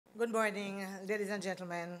Good morning, ladies and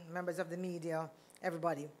gentlemen, members of the media,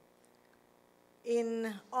 everybody.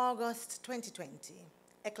 In August 2020,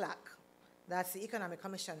 ECLAC, that's the Economic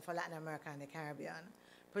Commission for Latin America and the Caribbean,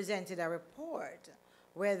 presented a report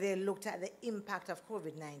where they looked at the impact of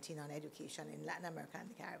COVID-19 on education in Latin America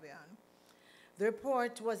and the Caribbean. The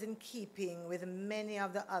report was in keeping with many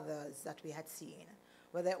of the others that we had seen,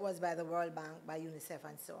 whether it was by the World Bank, by UNICEF,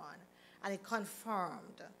 and so on. And it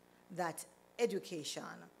confirmed that education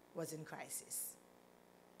was in crisis.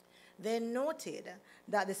 They noted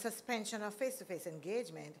that the suspension of face-to-face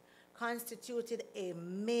engagement constituted a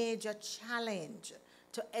major challenge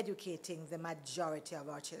to educating the majority of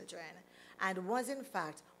our children and was in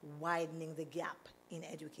fact widening the gap in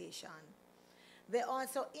education. They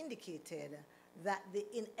also indicated that the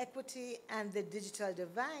inequity and the digital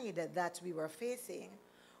divide that we were facing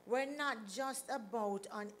were not just about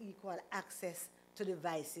unequal access to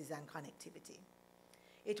devices and connectivity.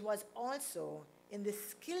 It was also in the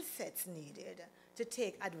skill sets needed to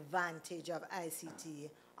take advantage of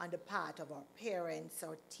ICT on the part of our parents,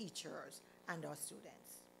 our teachers, and our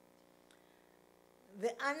students.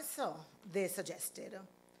 The answer they suggested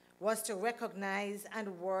was to recognize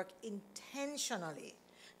and work intentionally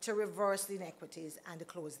to reverse the inequities and to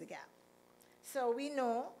close the gap. So we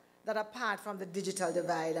know that apart from the digital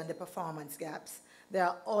divide and the performance gaps, there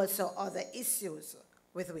are also other issues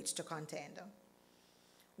with which to contend.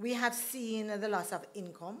 We have seen the loss of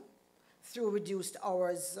income through reduced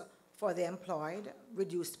hours for the employed,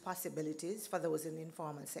 reduced possibilities for those in the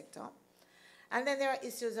informal sector. And then there are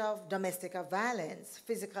issues of domestic violence,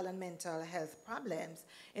 physical and mental health problems,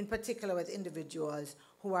 in particular with individuals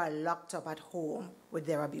who are locked up at home with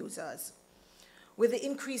their abusers. With the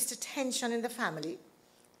increased tension in the family,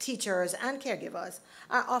 teachers and caregivers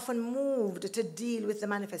are often moved to deal with the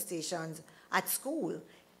manifestations at school,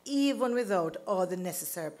 even without all the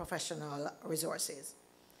necessary professional resources.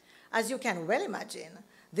 As you can well imagine,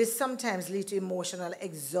 this sometimes leads to emotional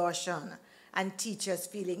exhaustion and teachers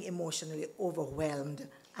feeling emotionally overwhelmed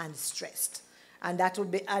and stressed. And that would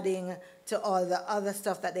be adding to all the other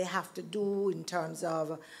stuff that they have to do in terms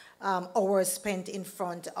of hours spent in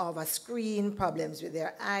front of a screen, problems with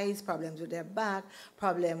their eyes, problems with their back,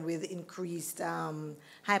 problem with increased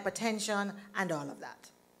hypertension, and all of that.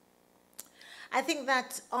 I think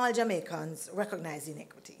that all Jamaicans recognize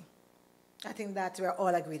inequity. I think that we're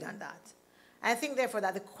all agreed on that. I think, therefore,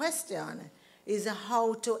 that the question is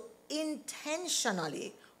how to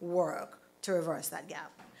intentionally work to reverse that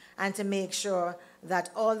gap and to make sure that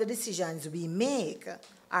all the decisions we make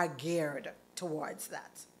are geared towards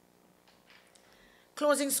that.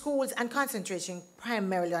 Closing schools and concentrating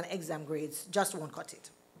primarily on exam grades just won't cut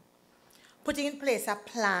it. Putting in place a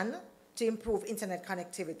plan to improve internet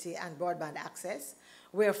connectivity and broadband access,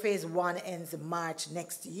 where phase 1 ends March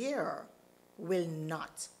next year, will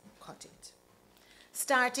not cut it.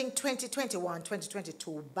 Starting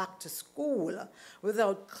 2021-2022 back to school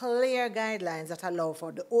without clear guidelines that allow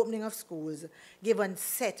for the opening of schools, given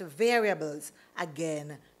set variables,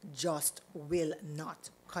 again, just will not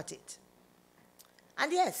cut it.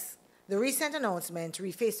 And yes, the recent announcement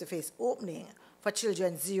re face-to-face opening for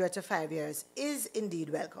children 0 to 5 years is indeed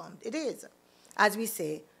welcomed. It is. As we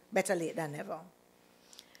say, better late than never.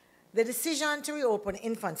 The decision to reopen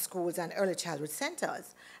infant schools and early childhood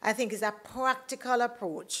centers, I think, is a practical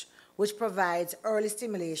approach which provides early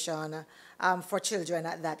stimulation for children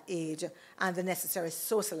at that age and the necessary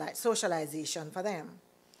socialization for them.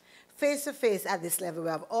 Face-to-face at this level, we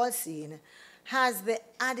have all seen, has the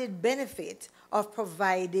added benefit of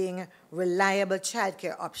providing reliable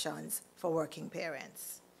childcare options for working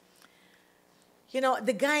parents. You know,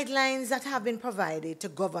 the guidelines that have been provided to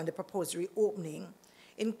govern the proposed reopening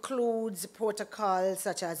includes protocols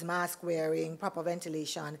such as mask wearing, proper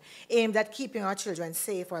ventilation, aimed at keeping our children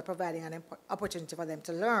safe while providing an opportunity for them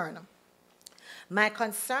to learn. My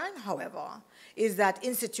concern, however, is that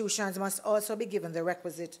institutions must also be given the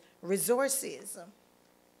requisite resources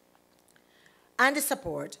and the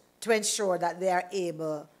support to ensure that they are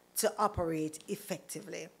able to operate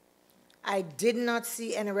effectively. I did not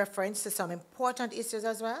see any reference to some important issues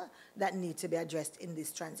as well that need to be addressed in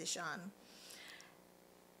this transition.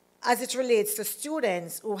 As it relates to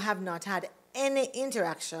students who have not had any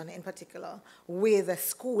interaction in particular with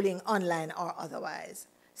schooling online or otherwise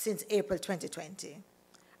since April 2020,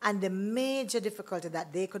 and the major difficulty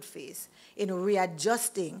that they could face in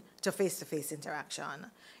readjusting to face-to-face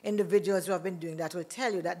interaction. Individuals who have been doing that will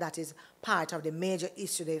tell you that that is part of the major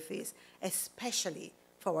issue they face, especially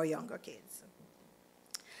for our younger kids.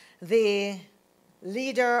 The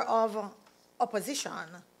leader of opposition,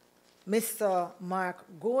 Mr. Mark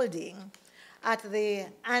Golding, at the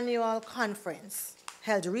annual conference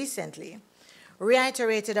held recently,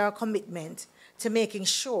 reiterated our commitment to making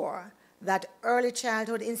sure that early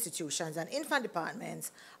childhood institutions and infant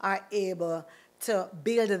departments are able to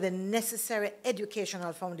build the necessary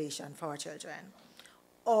educational foundation for our children.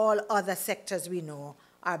 All other sectors we know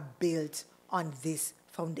are built on this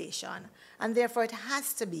foundation, and therefore it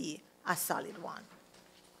has to be a solid one.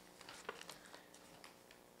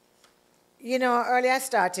 You know, earlier I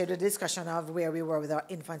started the discussion of where we were with our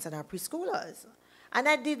infants and our preschoolers. And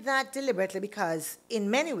I did that deliberately because, in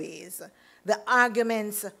many ways, the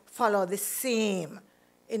arguments follow the same.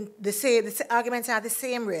 The arguments are the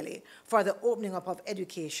same, really, for the opening up of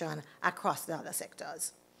education across the other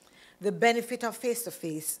sectors. The benefit of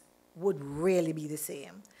face-to-face would really be the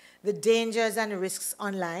same. The dangers and risks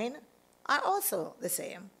online are also the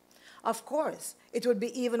same. Of course, it would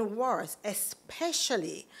be even worse,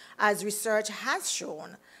 especially as research has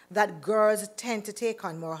shown that girls tend to take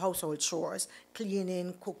on more household chores,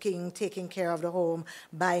 cleaning, cooking, taking care of the home,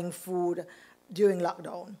 buying food during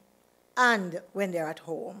lockdown, and when they're at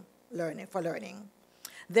home learning.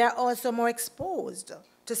 They're also more exposed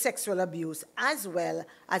to sexual abuse as well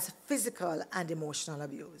as physical and emotional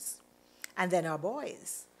abuse. And then our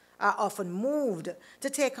boys are often moved to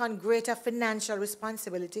take on greater financial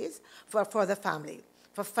responsibilities for the family,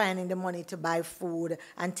 for finding the money to buy food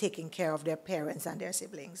and taking care of their parents and their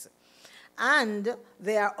siblings. And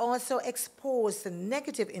they are also exposed to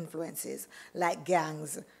negative influences like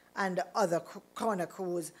gangs and other corner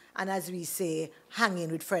crews, and as we say,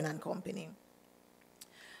 hanging with friend and company.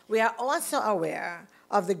 We are also aware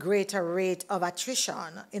of the greater rate of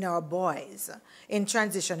attrition in our boys in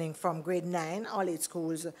transitioning from grade 9 all age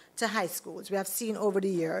schools to high schools. We have seen over the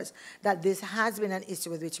years that this has been an issue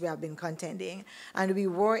with which we have been contending, and we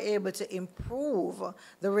were able to improve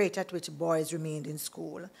the rate at which boys remained in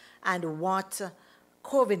school. And what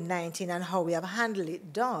COVID-19 and how we have handled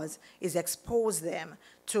it does is expose them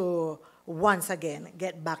to once again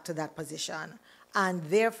get back to that position. And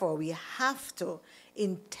therefore, we have to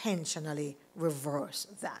intentionally reverse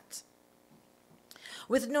that.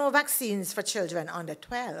 With no vaccines for children under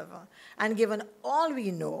 12, and given all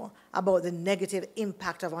we know about the negative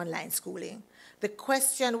impact of online schooling, the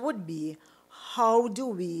question would be, how do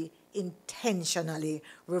we intentionally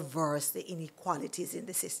reverse the inequalities in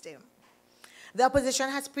the system? The opposition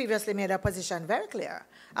has previously made a position very clear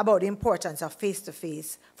about the importance of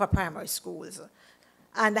face-to-face for primary schools.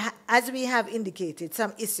 And as we have indicated,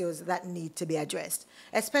 some issues that need to be addressed,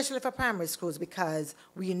 especially for primary schools, because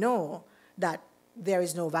we know that there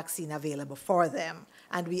is no vaccine available for them,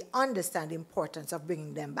 and we understand the importance of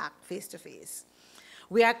bringing them back face-to-face.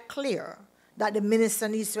 We are clear that the minister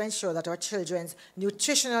needs to ensure that our children's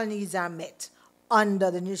nutritional needs are met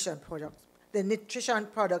under the Nutrition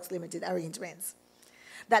Products Limited arrangements,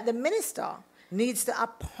 that the minister needs to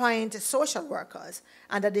appoint social workers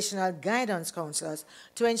and additional guidance counselors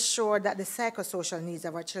to ensure that the psychosocial needs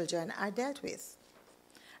of our children are dealt with,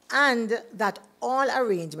 and that all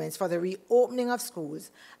arrangements for the reopening of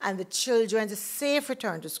schools and the children's safe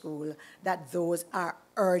return to school, that those are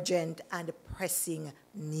urgent and pressing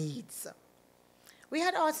needs. We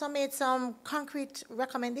had also made some concrete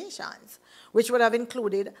recommendations, which would have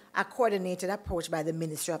included a coordinated approach by the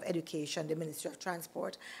Ministry of Education, the Ministry of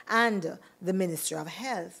Transport, and the Ministry of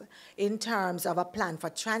Health in terms of a plan for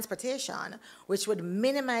transportation, which would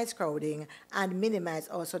minimize crowding and minimize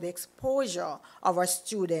also the exposure of our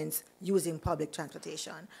students using public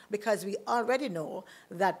transportation, because we already know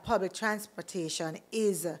that public transportation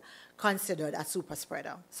is considered a super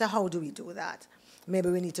spreader. So how do we do that? Maybe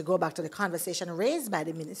we need to go back to the conversation raised by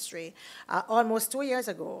the ministry almost 2 years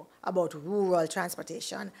ago about rural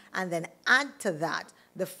transportation, and then add to that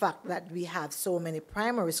the fact that we have so many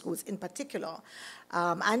primary schools in particular,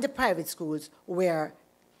 and the private schools where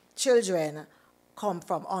children come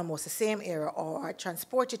from almost the same area or are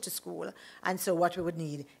transported to school. And so what we would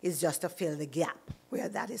need is just to fill the gap where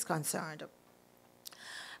that is concerned.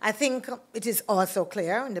 I think it is also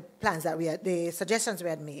clear in the plans that the suggestions we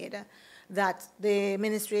had made, that the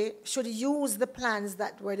ministry should use the plans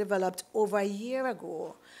that were developed over a year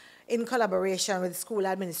ago in collaboration with school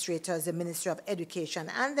administrators, the Ministry of Education,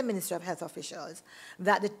 and the Ministry of Health officials,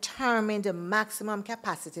 that determine the maximum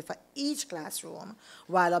capacity for each classroom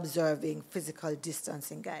while observing physical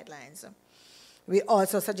distancing guidelines. We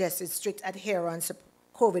also suggested strict adherence to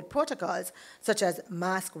COVID protocols, such as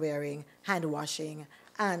mask wearing, hand washing,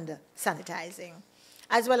 and sanitizing,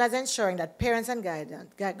 as well as ensuring that parents and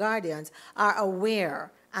guardians are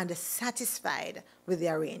aware and satisfied with the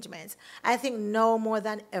arrangements. I think now more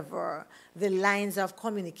than ever, the lines of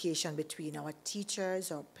communication between our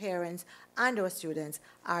teachers, our parents, and our students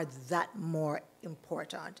are that more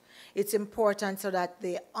important. It's important so that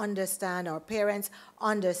they understand, our parents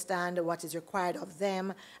understand what is required of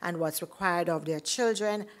them and what's required of their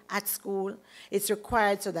children at school. It's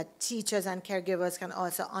required so that teachers and caregivers can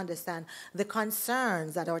also understand the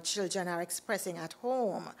concerns that our children are expressing at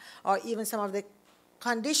home, or even some of the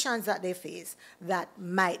conditions that they face that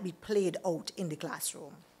might be played out in the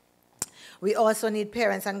classroom. We also need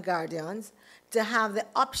parents and guardians to have the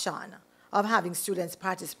option of having students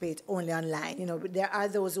participate only online. You know, there are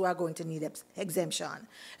those who are going to need exemption,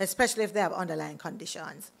 especially if they have underlying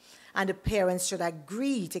conditions. And the parents should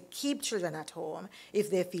agree to keep children at home if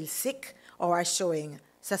they feel sick or are showing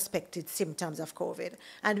suspected symptoms of COVID.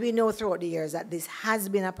 And we know throughout the years that this has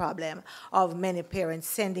been a problem of many parents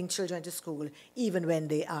sending children to school even when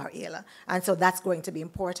they are ill. And so that's going to be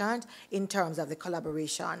important in terms of the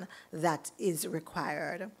collaboration that is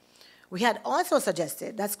required. We had also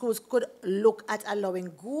suggested that schools could look at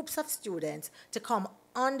allowing groups of students to come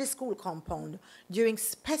on the school compound during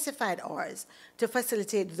specified hours to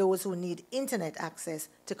facilitate those who need internet access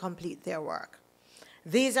to complete their work.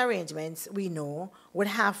 These arrangements, we know, would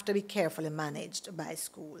have to be carefully managed by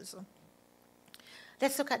schools.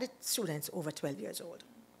 Let's look at the students over 12 years old.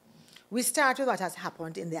 We start with what has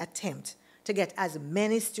happened in the attempt to get as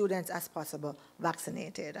many students as possible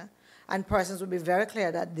vaccinated. And persons will be very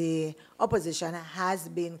clear that the opposition has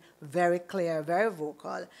been very clear, very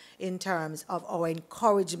vocal in terms of our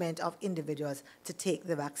encouragement of individuals to take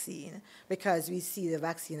the vaccine, because we see the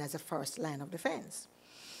vaccine as a first line of defense.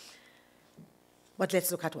 But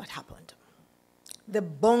let's look at what happened. The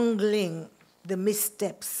bungling, the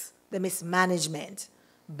missteps, the mismanagement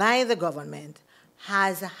by the government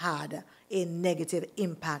has had a negative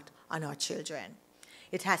impact on our children.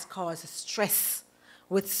 It has caused stress,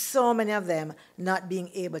 with so many of them not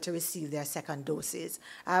being able to receive their second doses.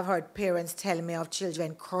 I've heard parents tell me of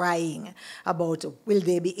children crying about will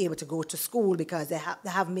they be able to go to school because they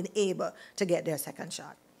haven't been able to get their second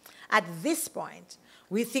shot. At this point,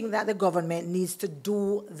 we think that the government needs to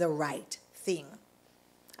do the right thing,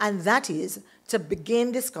 and that is to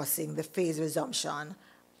begin discussing the phased resumption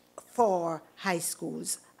for high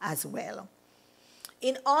schools as well.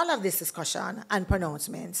 In all of this discussion and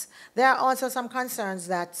pronouncements, there are also some concerns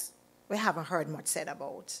that we haven't heard much said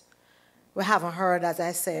about. We haven't heard, as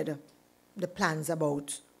I said, the plans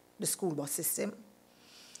about the school bus system.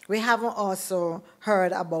 We haven't also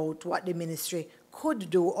heard about what the ministry could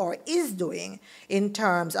do or is doing in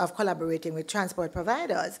terms of collaborating with transport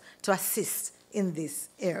providers to assist in this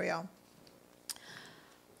area.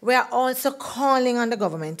 We are also calling on the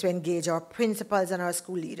government to engage our principals and our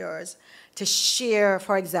school leaders to share,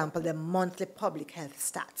 for example, the monthly public health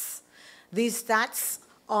stats. These stats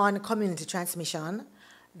on community transmission,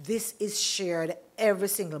 this is shared every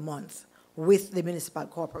single month with the municipal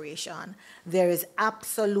corporation. There is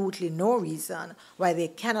absolutely no reason why they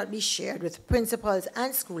cannot be shared with principals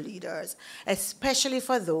and school leaders, especially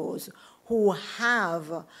for those who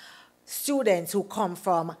have students who come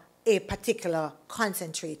from a particular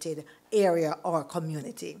concentrated area or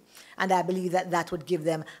community. And I believe that that would give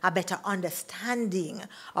them a better understanding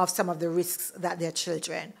of some of the risks that their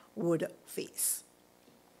children would face.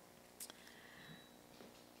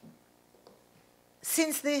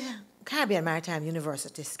 Since the Caribbean Maritime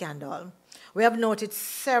University scandal, we have noted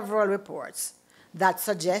several reports that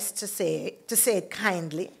suggest, to say it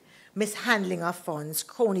kindly, mishandling of funds,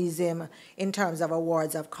 cronyism in terms of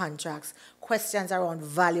awards of contracts, questions around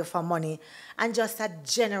value for money, and just a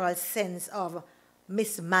general sense of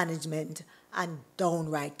mismanagement and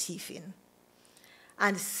downright thieving.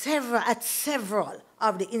 And at several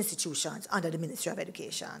of the institutions under the Ministry of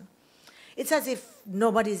Education. It's as if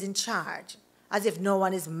nobody's in charge, as if no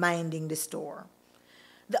one is minding the store.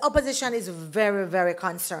 The opposition is very, very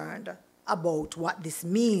concerned about what this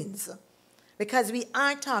means, because we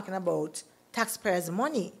are talking about taxpayers'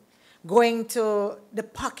 money going to the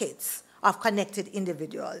pockets of connected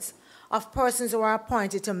individuals, of persons who are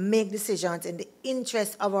appointed to make decisions in the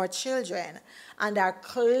interest of our children and are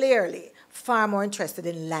clearly far more interested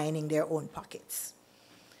in lining their own pockets.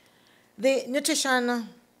 The Nutrition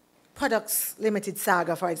Products Limited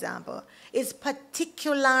saga, for example, is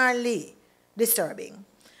particularly disturbing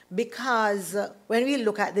because when we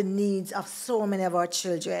look at the needs of so many of our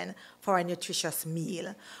children for a nutritious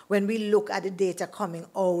meal, when we look at the data coming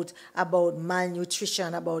out about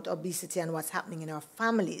malnutrition, about obesity and what's happening in our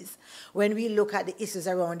families, when we look at the issues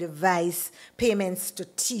around device payments to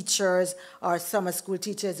teachers or summer school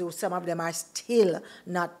teachers, who some of them are still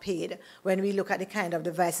not paid, when we look at the kind of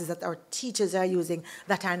devices that our teachers are using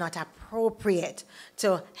that are not appropriate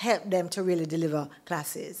to help them to really deliver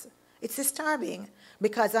classes, it's disturbing.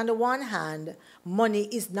 Because on the one hand, money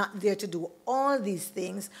is not there to do all these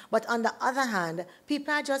things, but on the other hand,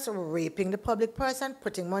 people are just raping the public purse and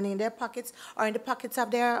putting money in their pockets or in the pockets of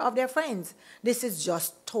their friends. This is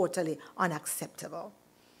just totally unacceptable.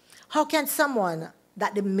 How can someone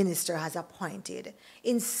that the minister has appointed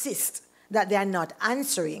insist that they are not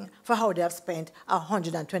answering for how they have spent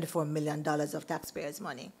 $124 million of taxpayers'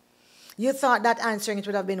 money? You thought that answering it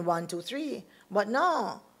would have been 1, 2, 3, but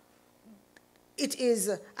no. It is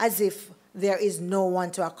as if there is no one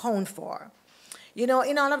to account for. You know,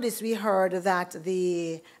 in all of this, we heard that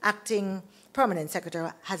the acting permanent secretary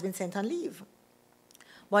has been sent on leave.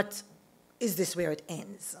 But is this where it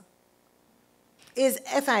ends? Is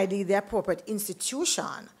FID the appropriate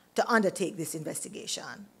institution to undertake this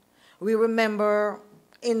investigation? We remember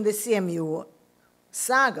in the CMU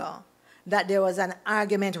saga that there was an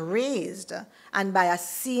argument raised, and by a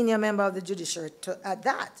senior member of the judiciary at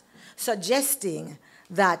that, suggesting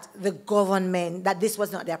that the government, that this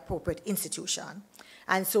was not the appropriate institution.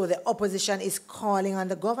 And so the opposition is calling on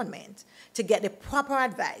the government to get the proper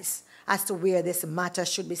advice as to where this matter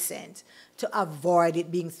should be sent to avoid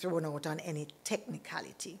it being thrown out on any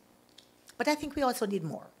technicality. But I think we also need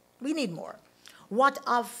more. We need more. What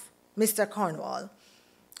of Mr. Cornwall,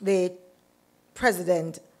 the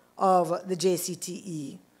president of the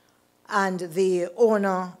JCTE and the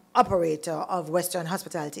owner-operator of Western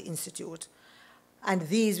Hospitality Institute? And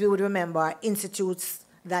these, we would remember, are institutes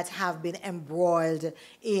that have been embroiled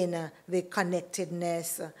in the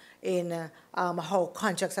connectedness, in how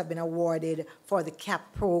contracts have been awarded for the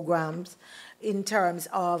CAP programs, in terms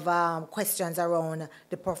of questions around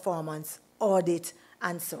the performance audit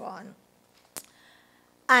and so on.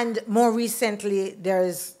 And more recently, there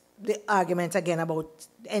is the argument again about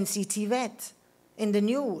NCT vet in the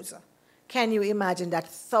news. Can you imagine that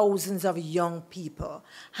thousands of young people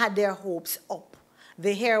had their hopes up?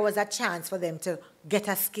 Here was a chance for them to get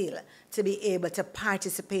a skill, to be able to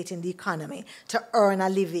participate in the economy, to earn a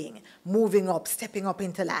living, moving up, stepping up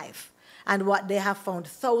into life. And what they have found,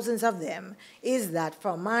 thousands of them, is that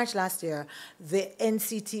from March last year, the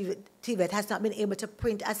NCT vet has not been able to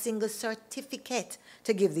print a single certificate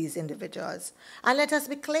to give these individuals. And let us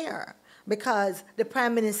be clear, because the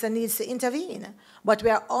Prime Minister needs to intervene. But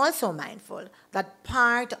we are also mindful that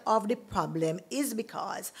part of the problem is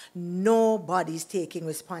because nobody is taking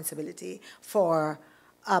responsibility for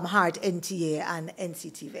HEART NTA and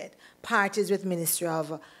NCT vet. Part is with Ministry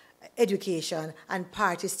of Education and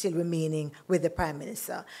part is still remaining with the Prime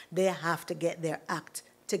Minister. They have to get their act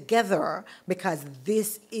together because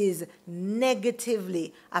this is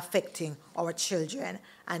negatively affecting our children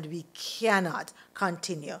and we cannot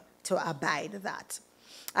continue to abide that.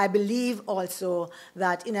 I believe also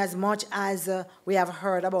that in as much as we have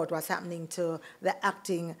heard about what's happening to the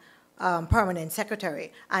acting permanent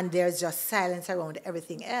secretary and there's just silence around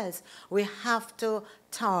everything else, we have to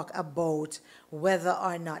talk about whether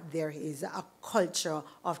or not there is a culture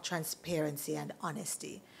of transparency and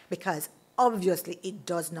honesty, because obviously it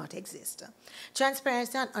does not exist.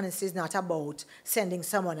 Transparency and honesty is not about sending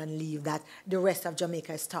someone on leave that the rest of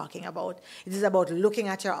Jamaica is talking about. It is about looking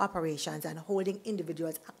at your operations and holding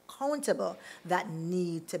individuals accountable that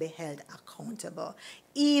need to be held accountable,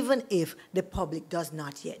 even if the public does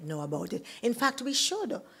not yet know about it. In fact, we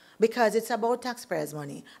should, because it's about taxpayers'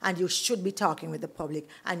 money, and you should be talking with the public,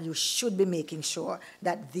 and you should be making sure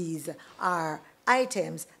that these are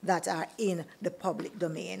items that are in the public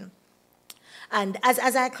domain. And as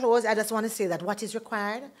I close, I just want to say that what is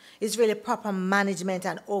required is really proper management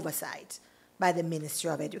and oversight by the Ministry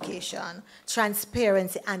of Education,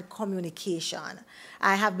 transparency and communication.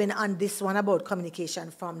 I have been on this one about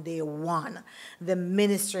communication from day one. The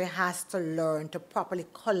ministry has to learn to properly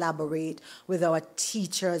collaborate with our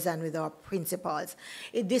teachers and with our principals.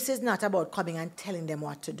 This is not about coming and telling them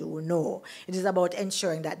what to do, no. It is about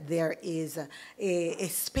ensuring that there is a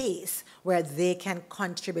space where they can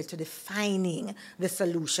contribute to defining the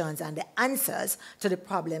solutions and the answers to the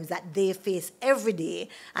problems that they face every day,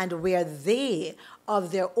 and where they,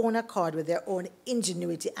 of their own accord, with their own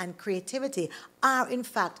ingenuity and creativity, are in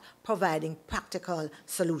fact providing practical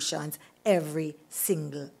solutions every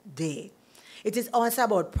single day. It is also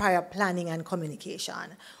about prior planning and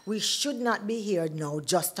communication. We should not be here now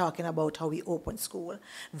just talking about how we open school.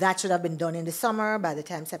 That should have been done in the summer. By the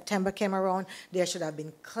time September came around, there should have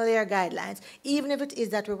been clear guidelines. Even if it is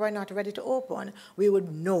that we were not ready to open, we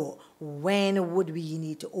would know when would we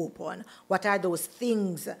need to open, what are those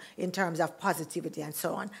things in terms of positivity and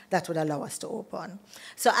so on that would allow us to open.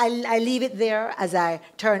 So I leave it there as I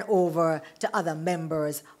turn over to other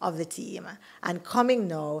members of the team. And coming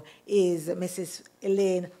now is Mrs.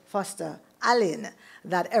 Elaine Foster Allen,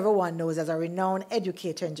 that everyone knows as a renowned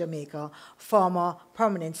educator in Jamaica, former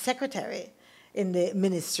permanent secretary in the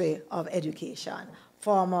Ministry of Education,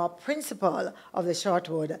 former principal of the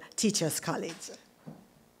Shortwood Teachers College.